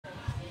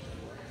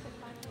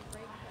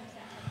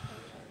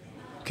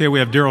Okay, we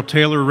have Darrell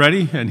Taylor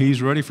ready, and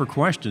he's ready for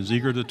questions,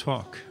 eager to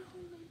talk.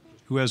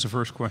 Who has the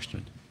first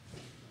question?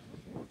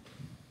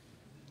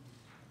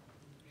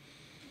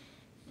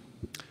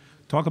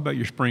 Talk about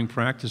your spring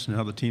practice and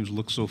how the teams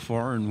look so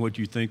far and what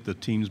you think the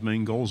team's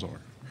main goals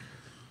are.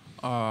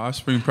 Our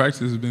spring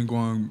practice has been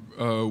going.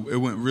 It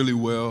went really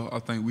well. I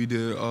think we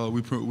did.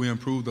 We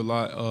improved a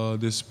lot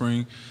this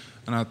spring,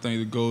 and I think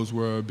the goals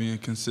were being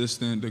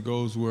consistent. The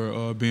goals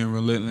were being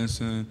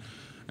relentless and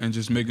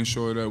just making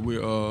sure that we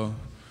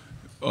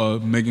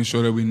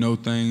know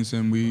things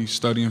and we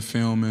studying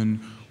film and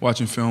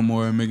watching film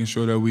more and making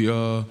sure that we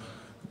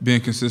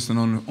being consistent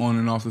on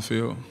and off the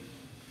field.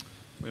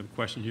 We have a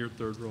question here,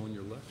 third row on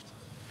your left.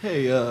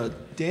 Hey,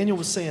 Daniel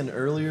was saying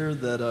earlier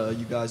that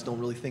you guys don't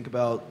really think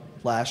about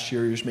last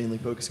year. You're just mainly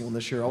focusing on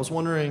this year. I was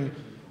wondering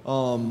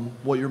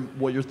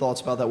what your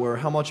thoughts about that were.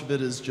 How much of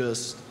it is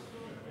just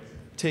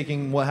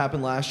taking what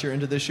happened last year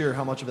into this year?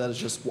 How much of that is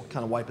just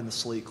kind of wiping the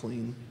slate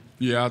clean?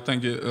 Yeah, I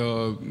think it,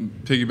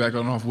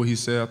 piggybacking off what he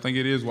said, I think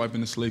it is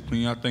wiping the slate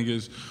clean. I think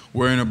it's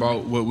worrying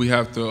about what we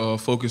have to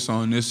focus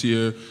on this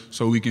year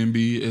so we can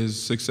be as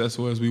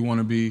successful as we want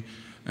to be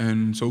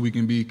and so we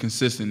can be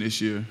consistent this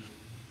year.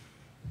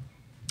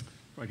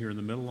 Right here in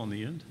the middle on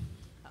the end.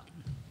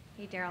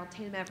 Hey, Darrell,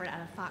 Tatum Everett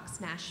out of Fox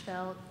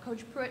Nashville.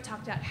 Coach Pruitt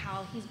talked about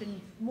how he's been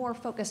more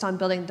focused on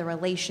building the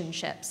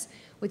relationships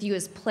with you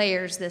as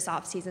players this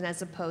offseason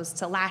as opposed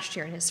to last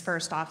year in his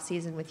first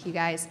offseason with you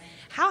guys.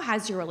 How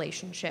has your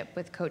relationship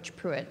with Coach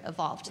Pruitt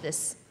evolved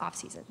this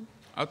offseason?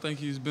 I think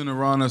he's been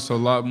around us a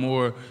lot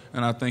more,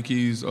 and I think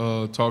he's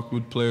talked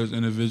with players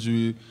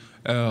individually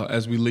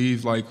as we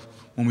leave. Like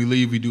when we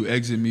leave, we do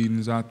exit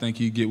meetings. I think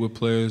he get with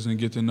players and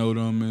get to know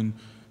them and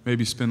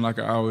maybe spend like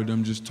an hour with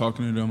them just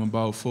talking to them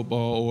about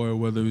football or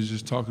whether it's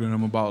just talking to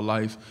them about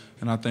life.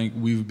 And I think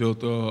we've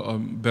built a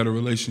better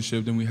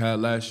relationship than we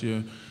had last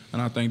year.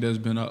 And I think that's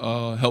been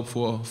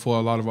helpful for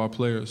a lot of our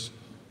players.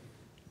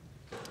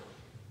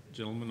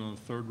 Gentleman on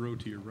the third row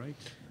to your right.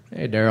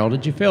 Hey, Darrell,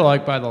 did you feel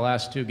like by the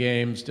last two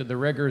games, did the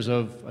rigors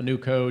of a new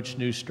coach,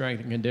 new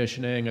strength and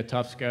conditioning, a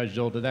tough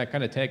schedule, did that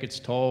kind of take its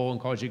toll and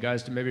cause you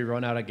guys to maybe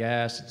run out of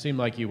gas? It seemed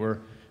like you were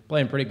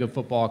playing pretty good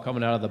football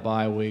coming out of the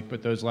bye week,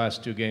 but those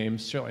last two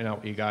games, certainly not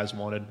what you guys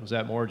wanted. Was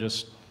that more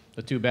just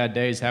the two bad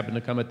days happened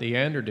to come at the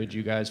end, or did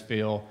you guys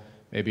feel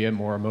maybe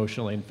more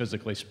emotionally and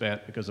physically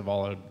spent because of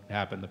all that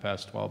happened the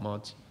past 12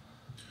 months?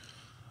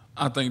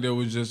 I think that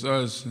was just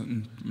us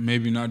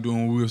maybe not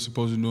doing what we were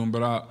supposed to do,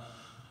 but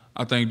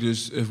I think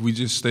just if we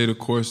just stay the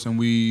course and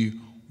we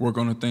work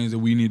on the things that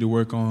we need to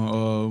work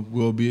on,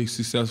 we'll be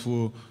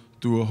successful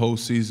through a whole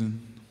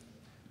season.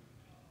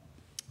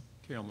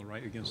 Okay, on the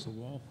right against the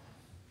wall.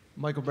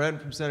 Michael Bratton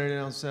from Saturday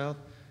Down South.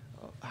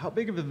 How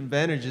big of an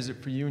advantage is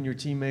it for you and your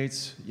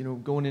teammates,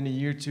 going into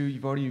year two?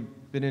 You've already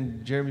been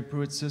in Jeremy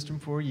Pruitt's system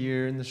for a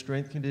year in the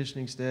strength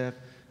conditioning staff.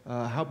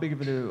 How big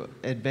of an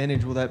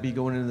advantage will that be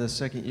going into the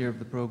second year of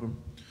the program?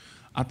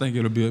 I think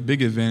it'll be a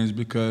big advantage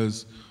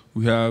because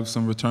we have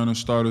some returning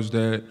starters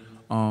that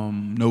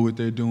know what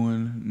they're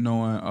doing,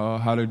 knowing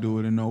how to do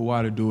it and know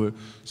why to do it.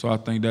 So I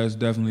think that's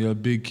definitely a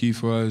big key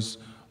for us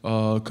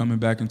coming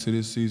back into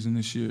this season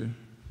this year.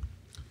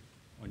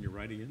 On your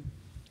right again.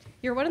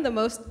 You're one of the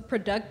most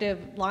productive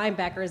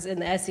linebackers in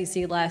the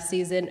SEC last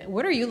season.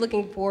 What are you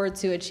looking forward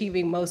to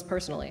achieving most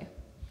personally?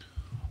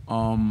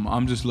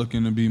 I'm just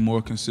looking to be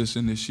more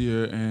consistent this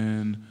year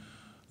and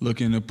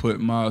looking to put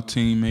my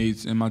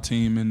teammates and my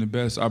team in the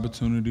best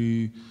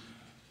opportunity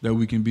that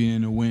we can be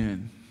in to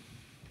win.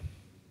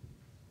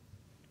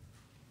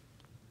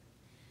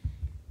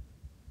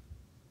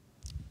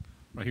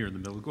 Right here in the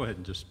middle. Go ahead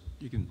and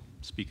you can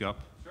speak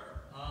up. Sure.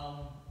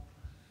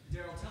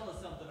 Darrell, tell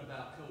us something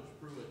about Coach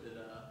Pruitt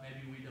that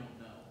maybe we don't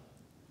know.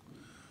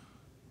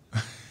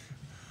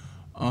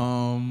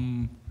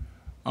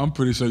 I'm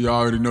pretty sure y'all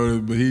already know this,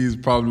 but he's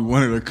probably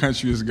one of the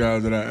countryest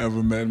guys that I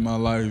ever met in my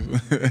life.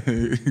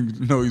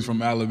 No, he's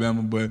from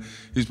Alabama, but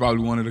he's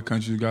probably one of the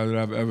countryest guys that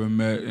I've ever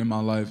met in my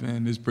life.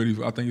 And I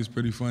think it's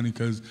pretty funny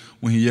because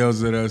when he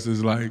yells at us,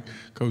 it's like,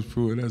 Coach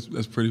Pruitt,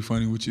 that's pretty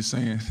funny what you're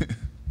saying.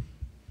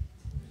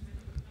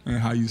 And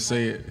how you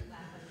say it.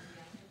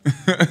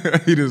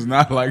 He does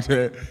not like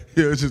that.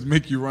 He'll just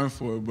make you run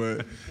for it,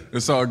 but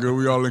it's all good.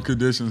 We all in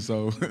condition,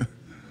 so.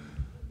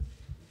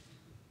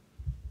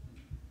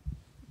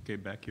 Okay,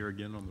 back here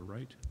again on the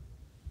right.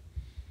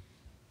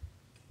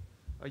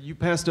 You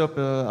passed up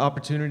an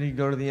opportunity to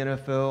go to the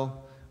NFL.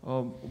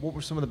 What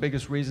were some of the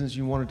biggest reasons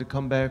you wanted to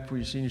come back for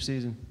your senior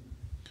season?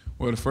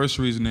 Well, the first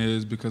reason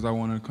is because I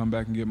wanted to come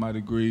back and get my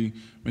degree,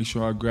 make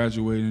sure I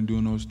graduate and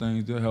doing those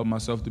things to help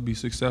myself to be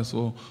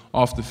successful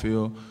off the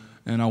field.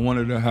 And I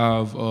wanted to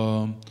have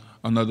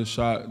another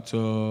shot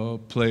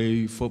to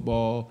play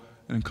football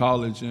in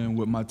college and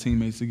with my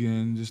teammates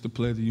again, just to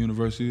play at the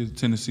University of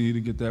Tennessee to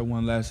get that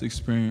one last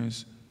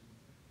experience.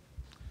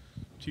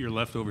 To your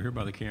left over here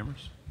by the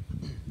cameras.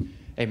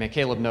 Hey, man,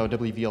 Caleb No,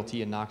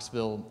 WVLT in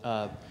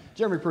Knoxville.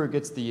 Jeremy Pruitt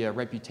gets the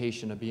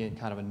reputation of being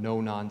kind of a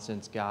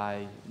no-nonsense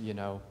guy,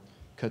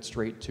 cut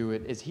straight to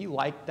it. Is he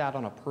like that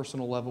on a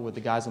personal level with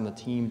the guys on the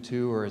team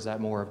too, or is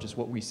that more of just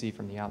what we see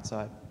from the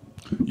outside?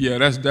 Yeah,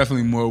 that's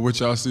definitely more what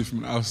y'all see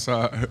from the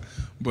outside.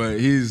 But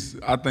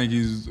I think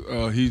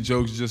he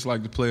jokes just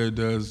like the player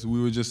does.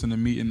 We were just in a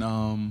meeting.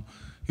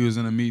 He was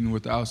in a meeting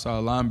with the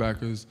outside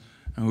linebackers,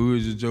 and we were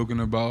just joking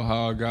about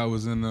how a guy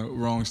was in the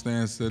wrong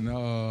stance in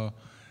a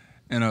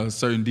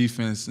certain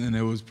defense, and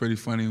it was pretty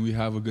funny. We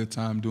have a good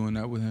time doing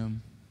that with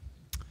him.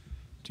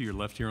 To your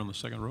left here on the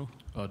second row.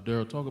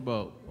 Darrell, talk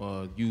about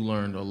you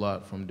learned a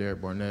lot from Derek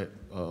Barnett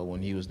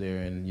when he was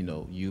there, and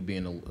you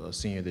being a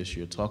senior this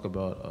year. Talk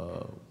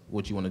about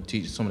what you want to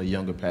teach some of the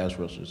younger pass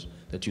rushers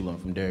that you learned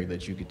from Derek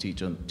that you could teach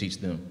them.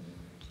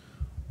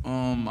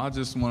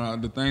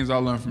 The things I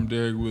learned from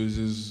Derek was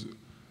just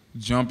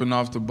jumping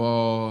off the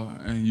ball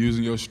and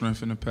using your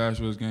strength in the pass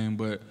rush game.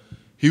 But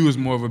he was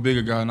more of a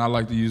bigger guy, and I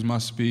like to use my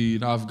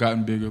speed. I've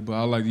gotten bigger, but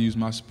I like to use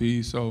my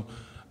speed. So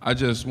I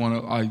just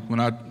want to, when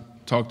I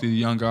talk to the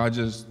young guy, I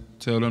just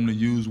tell them to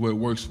use what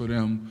works for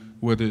them,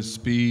 whether it's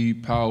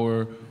speed,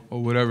 power,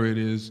 or whatever it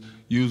is.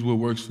 Use what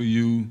works for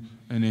you,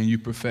 and then you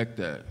perfect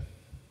that.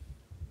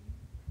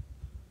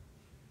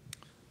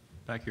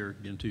 Back here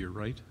again to your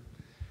right.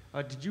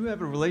 Did you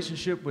have a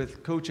relationship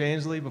with Coach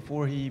Ansley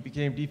before he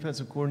became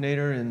defensive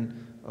coordinator,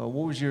 and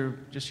what was your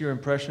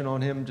impression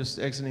on him just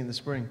exiting the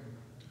spring?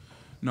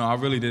 No, I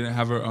really didn't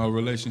have a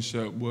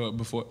relationship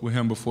with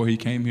him before he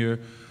came here.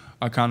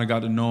 I kind of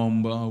got to know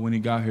him when he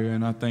got here,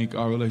 and I think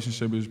our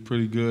relationship is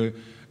pretty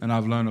good, and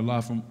I've learned a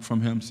lot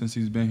from him since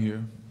he's been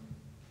here.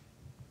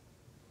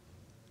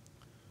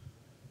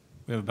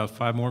 We have about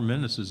 5 more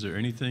minutes. Is there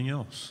anything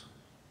else?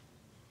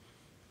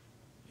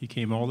 He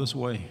came all this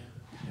way.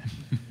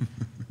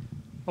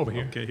 Over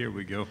here. Okay, here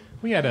we go.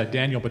 We had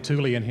Daniel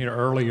Batuli in here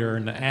earlier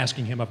and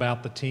asking him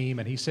about the team,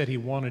 and he said he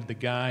wanted the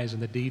guys in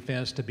the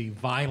defense to be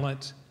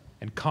violent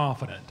and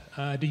confident.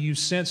 Do you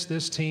sense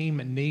this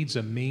team needs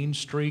a mean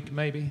streak,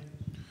 maybe?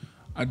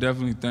 I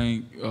definitely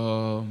think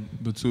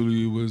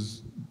Batuli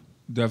was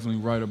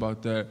definitely right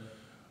about that.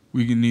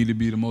 We need to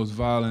be the most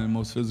violent and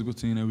most physical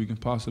team that we can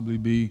possibly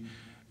be,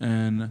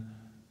 and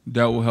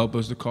that will help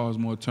us to cause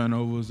more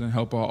turnovers and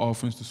help our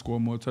offense to score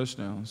more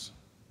touchdowns.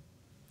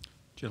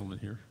 Gentleman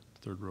here,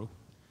 third row.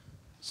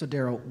 So,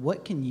 Darrell,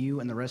 what can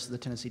you and the rest of the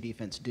Tennessee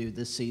defense do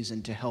this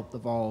season to help the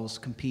Vols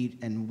compete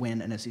and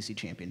win an SEC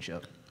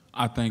championship?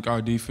 I think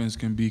our defense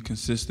can be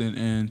consistent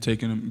and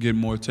get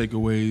more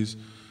takeaways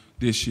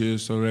this year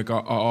so that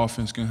our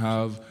offense can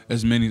have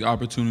as many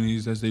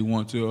opportunities as they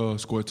want to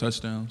score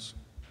touchdowns.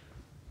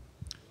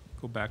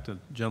 Go back to the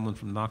gentleman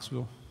from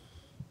Knoxville.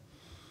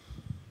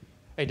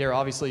 Hey, Darrell,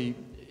 obviously,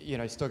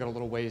 you still got a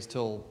little ways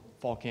till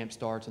fall camp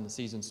starts and the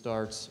season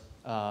starts.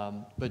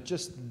 But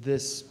just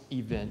this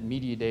event,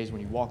 Media Days,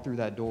 when you walk through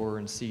that door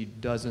and see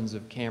dozens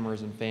of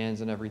cameras and fans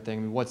and everything,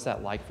 I mean, what's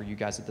that like for you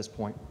guys at this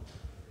point?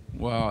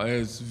 Wow,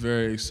 it's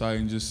very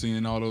exciting just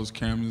seeing all those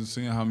cameras and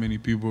seeing how many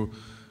people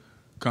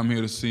come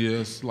here to see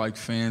us, like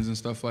fans and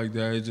stuff like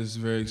that. It's just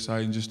very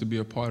exciting just to be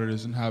a part of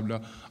this and have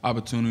the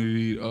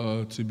opportunity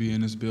to be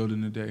in this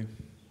building today.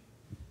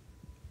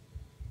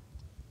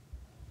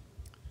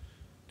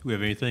 Do we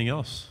have anything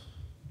else?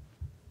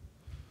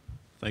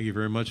 Thank you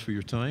very much for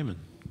your time, and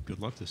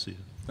good luck this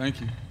season. Thank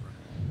you.